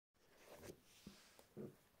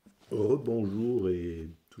Rebonjour et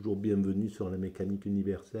toujours bienvenue sur la mécanique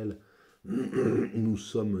universelle. Nous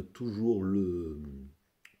sommes toujours le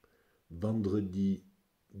vendredi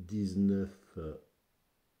 19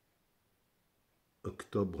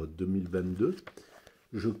 octobre 2022.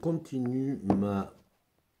 Je continue ma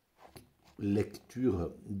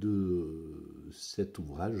lecture de cet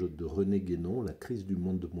ouvrage de René Guénon, La crise du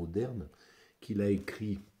monde moderne, qu'il a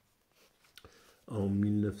écrit en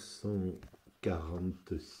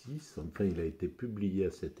 1946, enfin il a été publié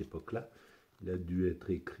à cette époque-là, il a dû être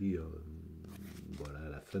écrit voilà, à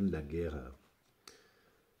la fin de la guerre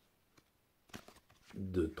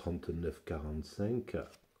de 39-45,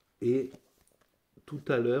 et tout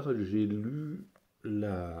à l'heure j'ai lu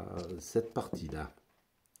cette partie-là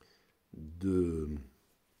de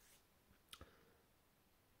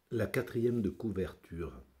la quatrième de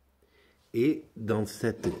couverture. Et dans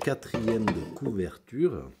cette quatrième de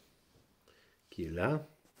couverture, qui est là,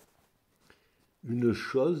 une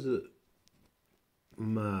chose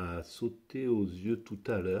m'a sauté aux yeux tout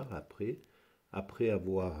à l'heure, après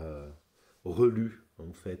avoir relu,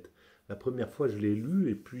 en fait. La première fois, je l'ai lu,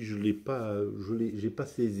 et puis j'ai pas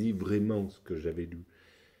saisi vraiment ce que j'avais lu.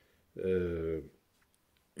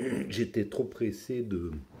 J'étais trop pressé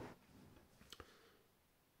de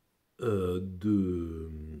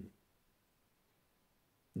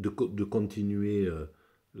continuer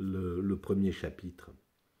le premier chapitre.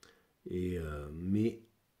 Mais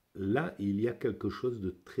là, il y a quelque chose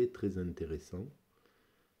de très très intéressant.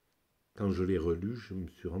 Quand je l'ai relu, je me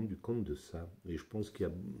suis rendu compte de ça. Et je pense qu'il y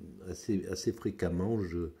a assez fréquemment,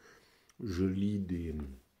 je lis des...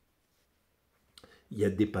 Il y a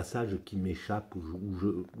des passages qui m'échappent,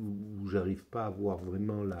 où j'arrive pas à voir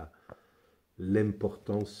vraiment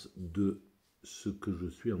l'importance de ce que je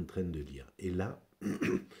suis en train de lire. Et là,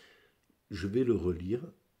 je vais le relire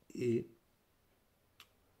et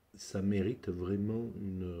ça mérite vraiment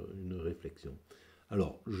une réflexion.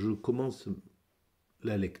 Alors, je commence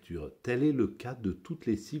la lecture. Tel est le cas de toutes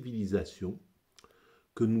les civilisations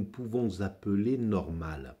que nous pouvons appeler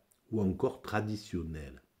normales ou encore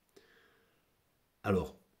traditionnelles.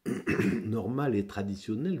 Alors, normal et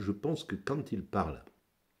traditionnel, je pense que quand il parle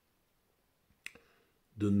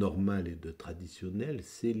de normal et de traditionnel,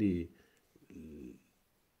 c'est les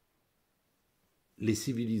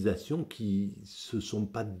civilisations qui ne se sont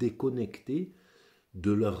pas déconnectées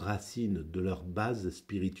de leurs racines, de leur base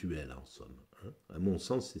spirituelle, en somme. Hein. À mon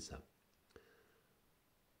sens, c'est ça.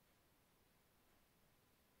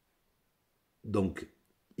 Donc,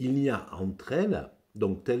 il y a entre elles,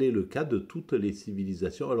 donc tel est le cas de toutes les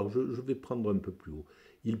civilisations. Alors, je vais prendre un peu plus haut.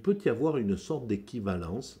 Il peut y avoir une sorte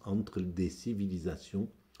d'équivalence entre des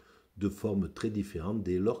civilisations de formes très différentes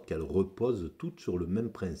dès lors qu'elles reposent toutes sur le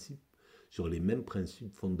même principe, sur les mêmes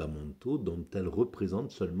principes fondamentaux dont elles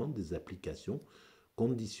représentent seulement des applications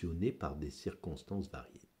conditionnées par des circonstances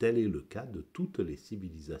variées. Tel est le cas de toutes les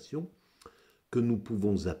civilisations que nous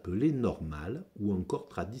pouvons appeler normales ou encore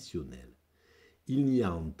traditionnelles. Il n'y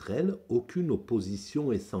a entre elles aucune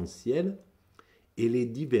opposition essentielle et les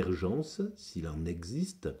divergences, s'il en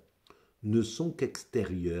existe, ne sont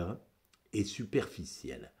qu'extérieures et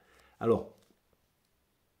superficielles. Alors,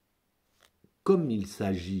 comme il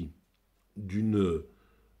s'agit d'une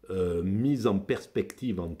mise en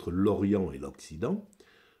perspective entre l'Orient et l'Occident,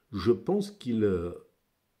 je pense qu'il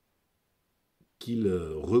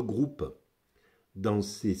regroupe dans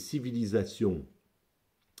ces civilisations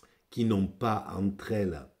qui n'ont pas entre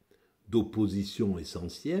elles d'opposition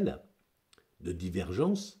essentielle, de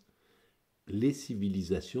divergence, les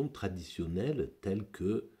civilisations traditionnelles telles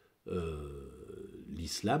que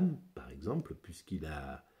l'islam, par exemple, puisqu'il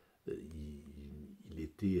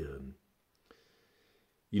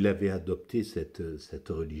avait adopté cette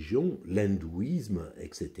religion, l'hindouisme,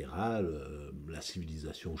 etc., la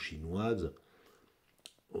civilisation chinoise.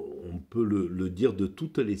 On peut le dire de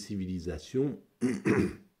toutes les civilisations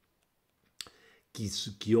qui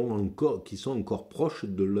sont encore proches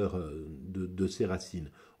de ces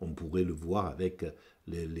racines. On pourrait le voir avec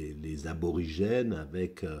les aborigènes,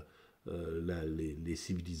 avec les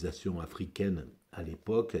civilisations africaines à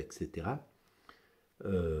l'époque, etc.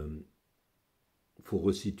 Faut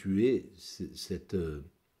resituer cette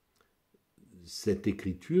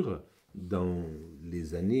écriture dans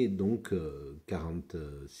les années donc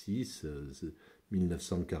 46,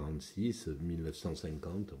 1946,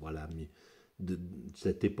 1950, voilà, de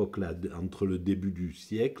cette époque-là, entre le début du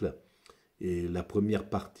siècle et la première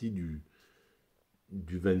partie du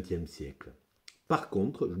XXe siècle. Par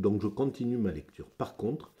contre, donc je continue ma lecture, par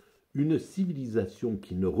contre, une civilisation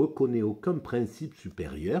qui ne reconnaît aucun principe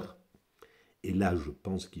supérieur et là je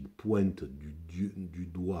pense qu'il pointe du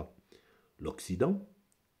doigt l'Occident,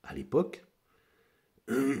 à l'époque,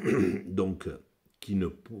 donc qui ne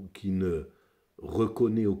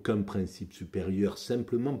reconnaît aucun principe supérieur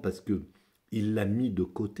simplement parce qu'il l'a mis de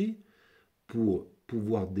côté pour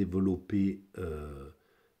pouvoir développer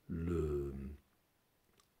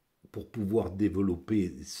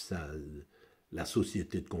la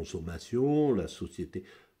société de consommation, la société,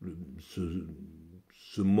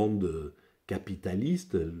 ce monde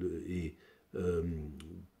capitaliste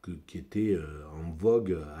qui était en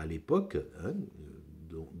vogue à l'époque, hein,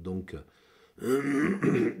 donc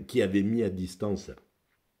qui avait mis à distance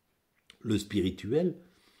le spirituel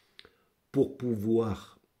pour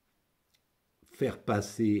pouvoir faire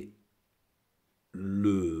passer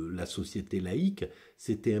la société laïque.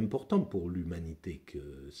 C'était important pour l'humanité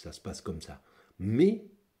que ça se passe comme ça. Mais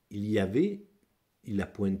il a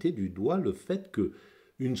pointé du doigt le fait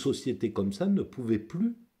qu'une société comme ça ne pouvait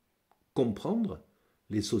plus comprendre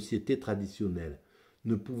les sociétés traditionnelles,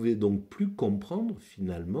 ne pouvait donc plus comprendre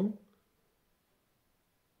finalement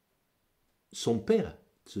son père.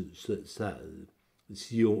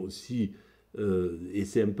 Et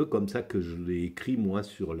c'est un peu comme ça que je l'ai écrit moi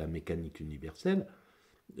sur la mécanique universelle.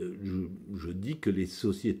 Je dis que les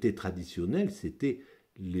sociétés traditionnelles, c'était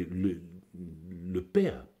le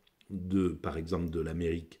père, par exemple, de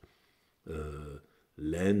l'Amérique,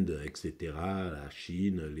 l'Inde, etc., la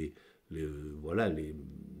Chine,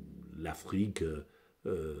 l'Afrique,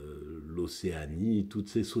 l'Océanie, toutes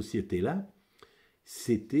ces sociétés-là,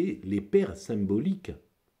 c'était les pères symboliques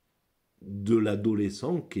de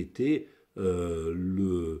l'adolescent qui était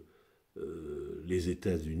les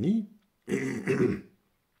États-Unis.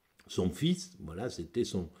 Son fils, voilà, c'était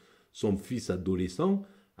son fils adolescent,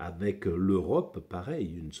 avec l'Europe,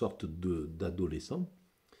 pareil, une sorte d'adolescent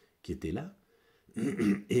qui était là.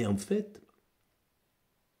 Et en fait,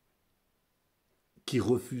 qui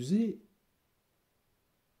refusait,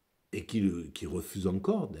 et qui refuse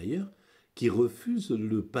encore d'ailleurs, qui refuse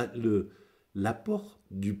l'apport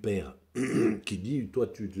du père, qui dit, toi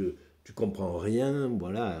tu comprends rien,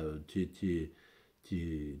 voilà, tu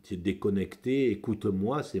es déconnecté,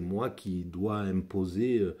 écoute-moi, c'est moi qui dois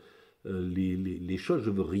imposer les choses, je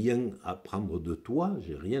veux rien apprendre de toi,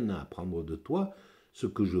 j'ai rien à apprendre de toi, ce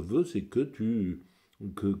que je veux c'est que tu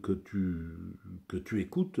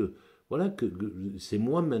écoutes, voilà, que c'est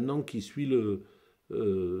moi maintenant qui suis le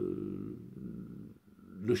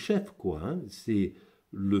chef, quoi, hein. C'est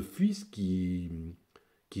le fils qui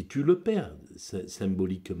tue le père,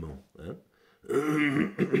 symboliquement, hein.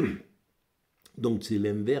 Donc c'est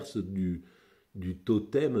l'inverse du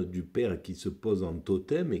totem du père qui se pose en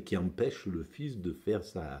totem et qui empêche le fils de faire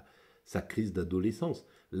sa crise d'adolescence.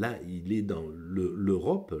 Là, il est dans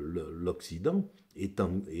l'Europe, l'Occident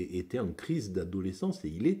était en crise d'adolescence et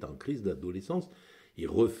il est en crise d'adolescence. Il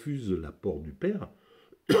refuse l'apport du père,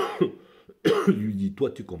 lui dit,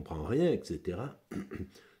 toi tu comprends rien, etc.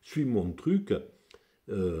 Suis mon truc,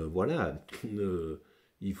 voilà,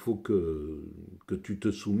 il faut que tu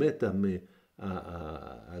te soumettes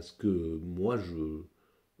à ce que moi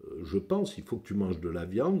je pense, il faut que tu manges de la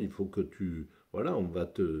viande, il faut que tu... Voilà,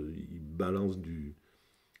 il balance du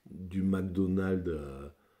McDonald's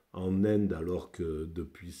en Inde alors que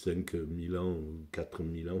depuis 5000 ans,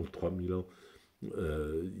 4000 ans, 3000 ans,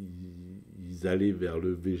 ils allaient vers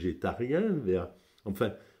le végétarien,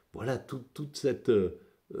 enfin, voilà, toute cette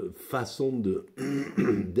façon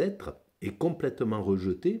d'être est complètement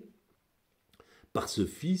rejetée par ce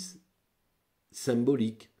fils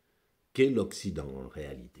symbolique qu'est l'Occident en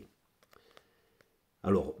réalité.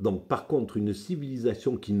 Alors, donc, par contre, une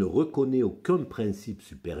civilisation qui ne reconnaît aucun principe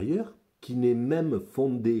supérieur, qui n'est même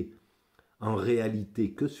fondée en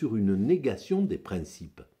réalité que sur une négation des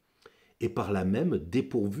principes, et par là même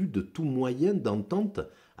dépourvue de tout moyen d'entente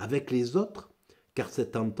avec les autres, car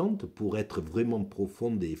cette entente, pour être vraiment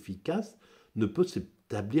profonde et efficace, ne peut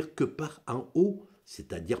s'établir que par en haut,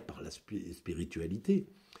 c'est-à-dire par la spiritualité,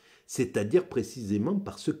 c'est-à-dire précisément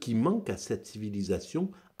par ce qui manque à cette civilisation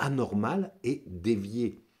anormale et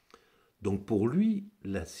déviée. Donc pour lui,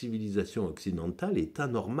 la civilisation occidentale est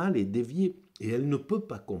anormale et déviée, et elle ne peut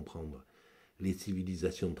pas comprendre les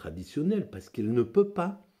civilisations traditionnelles, parce qu'elle ne peut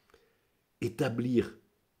pas établir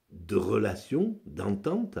de relations,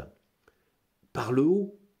 d'entente, par le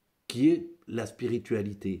haut, qui est la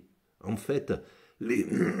spiritualité. En fait,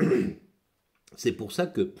 c'est pour ça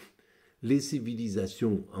que les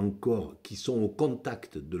civilisations encore qui sont au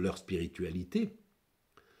contact de leur spiritualité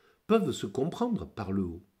peuvent se comprendre par le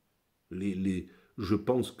haut. Je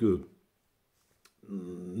pense que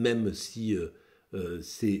même si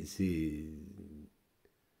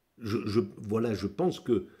voilà, je pense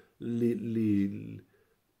que les, les,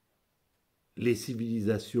 les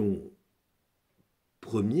civilisations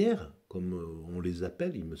premières, comme on les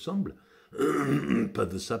appelle, il me semble,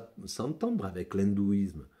 peuvent s'entendre avec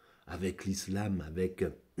l'hindouisme, avec l'islam, avec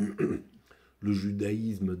le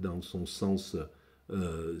judaïsme dans son sens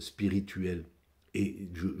spirituel. Et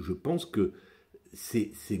je pense que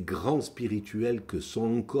ces grands spirituels que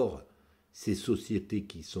sont encore ces sociétés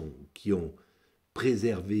qui ont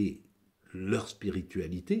préservé leur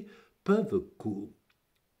spiritualité peuvent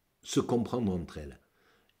se comprendre entre elles.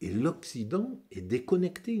 Et l'Occident est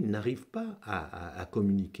déconnecté, il n'arrive pas à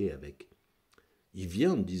communiquer avec. Il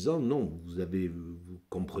vient en disant non, vous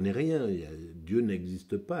comprenez rien, Dieu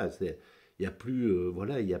n'existe pas, il n'y a plus,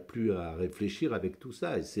 voilà, il y a plus à réfléchir avec tout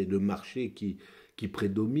ça. C'est le marché qui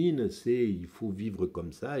prédomine, il faut vivre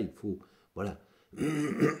comme ça, il faut, voilà,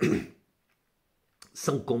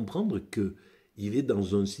 sans comprendre que il est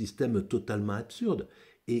dans un système totalement absurde.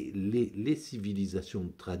 Et les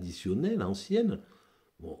civilisations traditionnelles, anciennes,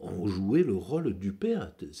 ont joué le rôle du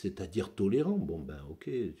père, c'est-à-dire tolérant. Bon ben ok,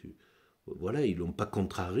 voilà, ils n'ont pas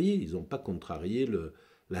contrarié,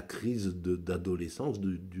 la crise d'adolescence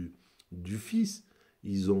du fils.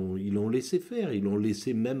 Ils l'ont laissé faire, ils ont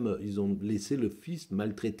laissé le fils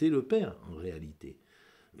maltraiter le père, en réalité.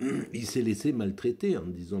 Il s'est laissé maltraiter en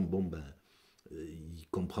disant, bon ben, il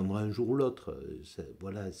comprendra un jour ou l'autre,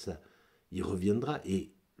 voilà, ça, il reviendra.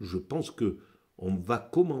 Et je pense que on va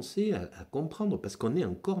commencer à comprendre, parce qu'on est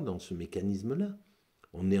encore dans ce mécanisme-là.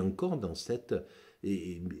 On est encore dans cette...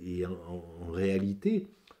 Et en réalité,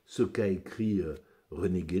 ce qu'a écrit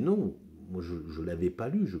René Guénon, moi je ne l'avais pas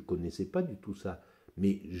lu, je ne connaissais pas du tout ça,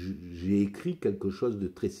 mais j'ai écrit quelque chose de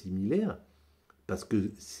très similaire, parce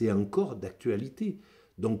que c'est encore d'actualité.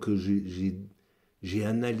 Donc j'ai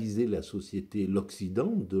analysé la société,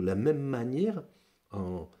 l'Occident, de la même manière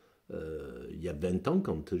il y a 20 ans,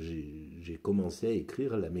 quand j'ai commencé à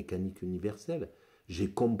écrire la mécanique universelle.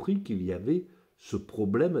 J'ai compris qu'il y avait ce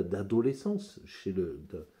problème d'adolescence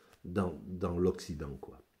dans l'Occident,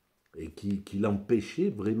 quoi. Et qui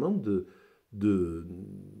l'empêchait vraiment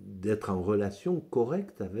d'être en relation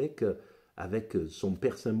correcte avec son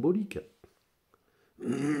père symbolique.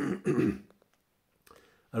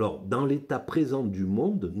 Alors, dans l'état présent du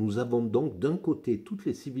monde, nous avons donc d'un côté toutes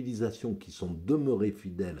les civilisations qui sont demeurées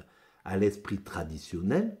fidèles à l'esprit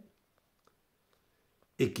traditionnel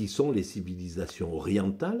et qui sont les civilisations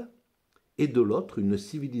orientales, et de l'autre une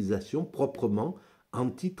civilisation proprement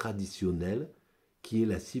antitraditionnelle qui est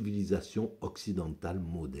la civilisation occidentale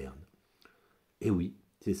moderne. Et oui,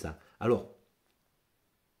 c'est ça. Alors,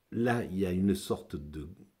 là, il y a une sorte de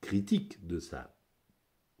critique de ça.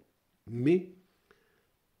 Mais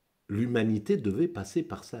l'humanité devait passer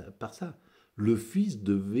par ça. Le Fils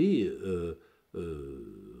devait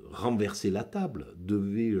renverser la table,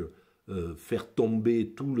 devait faire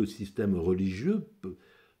tomber tout le système religieux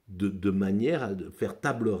de manière à faire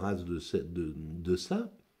table rase de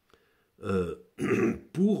ça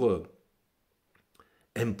pour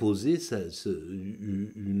imposer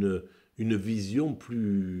une vision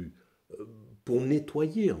plus... pour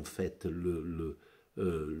nettoyer en fait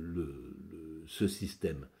ce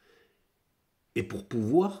système. Et pour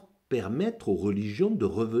pouvoir permettre aux religions de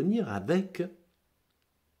revenir avec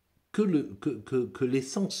que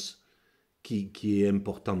l'essence qui est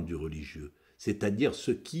importante du religieux, c'est-à-dire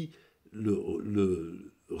ce qui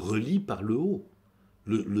le relie par le haut,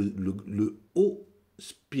 le haut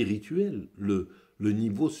spirituel, le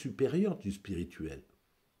niveau supérieur du spirituel.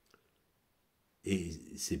 Et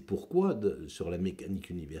c'est pourquoi, sur la mécanique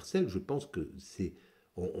universelle, je pense que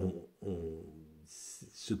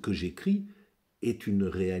ce que j'écris est une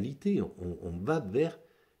réalité. On va vers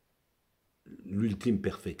l'ultime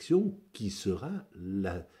perfection qui sera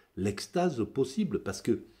l'extase possible, parce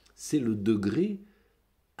que c'est le degré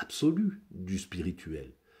absolu du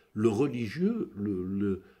spirituel. Le religieux,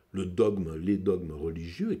 le dogme, les dogmes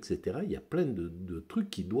religieux, etc., il y a plein de trucs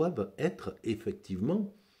qui doivent être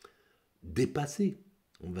effectivement dépassés,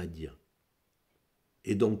 on va dire.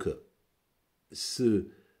 Et donc, ce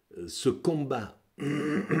combat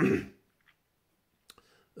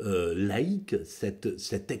laïque,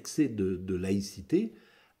 cet excès de laïcité,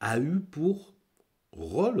 a eu pour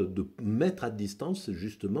rôle de mettre à distance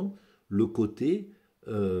justement le côté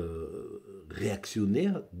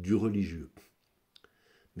réactionnaire du religieux.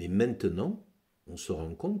 Mais maintenant, on se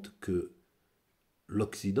rend compte que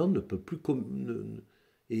l'Occident ne peut plus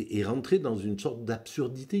est rentré dans une sorte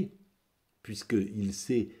d'absurdité, puisqu'il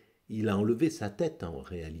il a enlevé sa tête en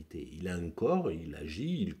réalité. Il a un corps, il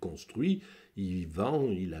agit, il construit, il vend,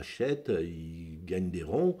 il achète, il gagne des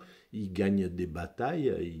ronds, il gagne des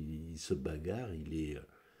batailles, il se bagarre,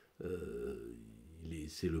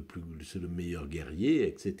 c'est le meilleur guerrier,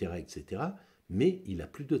 etc., etc. Mais il n'a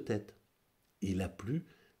plus de tête. Il n'a plus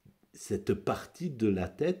cette partie de la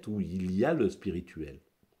tête où il y a le spirituel.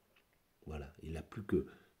 Voilà, il n'a plus que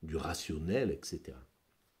du rationnel, etc.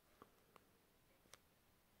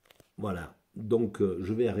 Voilà, donc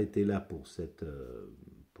je vais arrêter là pour cette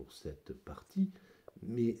partie,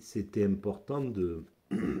 mais c'était important de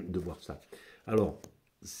voir ça. Alors,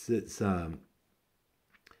 ça,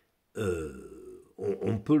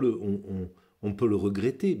 on peut on peut le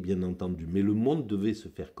regretter, bien entendu, mais le monde devait se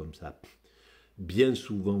faire comme ça. Bien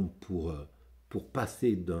souvent, pour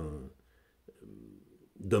passer d'un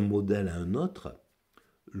modèle à un autre,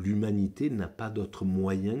 l'humanité n'a pas d'autre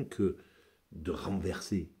moyen que de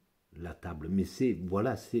renverser la table. Mais c'est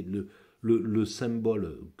voilà, c'est le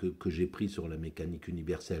symbole que j'ai pris sur la mécanique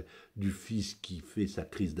universelle du fils qui fait sa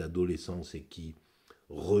crise d'adolescence et qui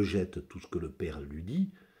rejette tout ce que le père lui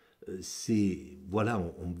dit. C'est voilà,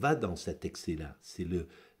 on va dans cet excès-là. C'est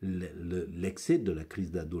l'excès de la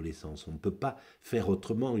crise d'adolescence. On ne peut pas faire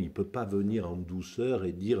autrement. Il ne peut pas venir en douceur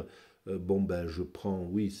et dire bon ben je prends,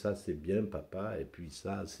 oui ça c'est bien papa, et puis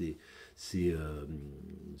ça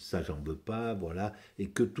ça j'en veux pas, voilà, et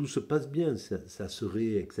que tout se passe bien. Ça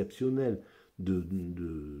serait exceptionnel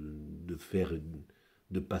de faire,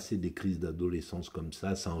 de passer des crises d'adolescence comme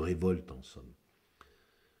ça, sans révolte en somme.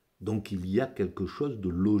 Donc il y a quelque chose de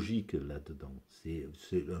logique là-dedans. C'est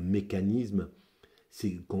un mécanisme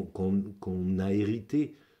qu'on a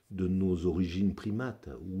hérité de nos origines primates,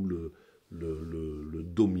 où le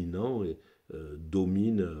dominant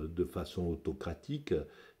domine de façon autocratique,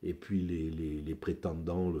 et puis les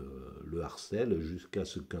prétendants le harcèlent jusqu'à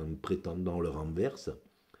ce qu'un prétendant le renverse.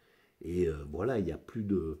 Et voilà, il y a plus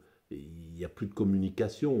de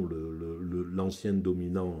communication. L'ancien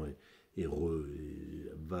dominant est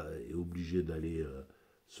obligé d'aller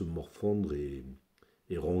se morfondre et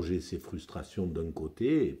ronger ses frustrations d'un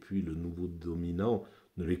côté, et puis le nouveau dominant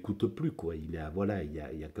ne l'écoute plus, quoi. Voilà, il y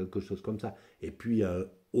a quelque chose comme ça. Et puis,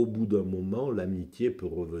 au bout d'un moment, l'amitié peut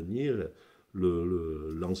revenir,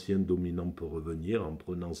 l'ancien dominant peut revenir en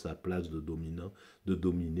prenant sa place de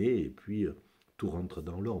dominer, et puis tout rentre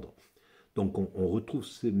dans l'ordre. Donc, on retrouve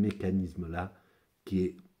ce mécanisme-là qui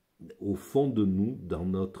est au fond de nous, dans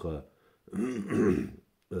notre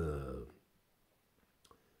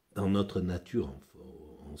nature,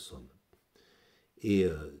 en somme. Et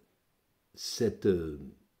cette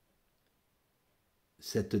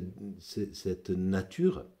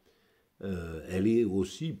nature, elle est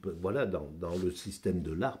aussi, voilà, dans le système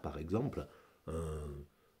de l'art, par exemple,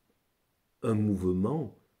 un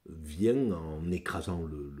mouvement vient en écrasant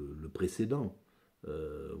le précédent.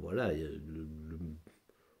 Voilà, il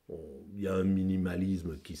y a un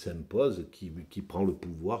minimalisme qui s'impose, qui prend le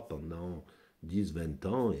pouvoir pendant 10-20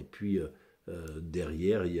 ans, et puis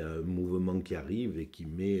derrière, il y a un mouvement qui arrive et qui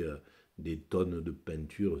met des tonnes de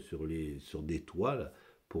peinture sur des toiles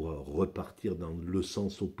pour repartir dans le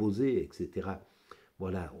sens opposé, etc.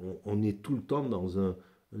 Voilà, on est tout le temps dans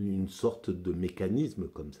une sorte de mécanisme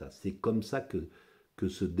comme ça. C'est comme ça que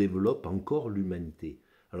se développe encore l'humanité.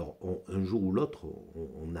 Alors, un jour ou l'autre,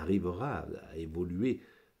 on arrivera à évoluer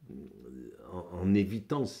en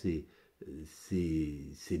évitant ces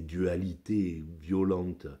dualités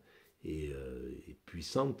violentes et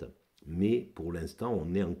puissantes, mais pour l'instant,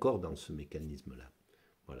 on est encore dans ce mécanisme-là.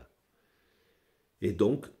 Voilà. Et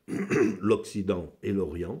donc, l'Occident et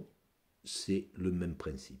l'Orient, c'est le même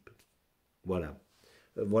principe. Voilà.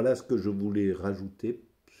 Voilà ce que je voulais rajouter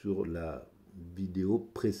sur la vidéo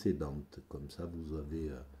précédente. Comme ça, vous avez...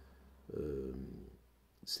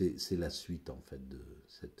 c'est la suite, en fait, de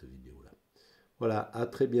cette vidéo-là. Voilà, à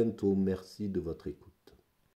très bientôt. Merci de votre écoute.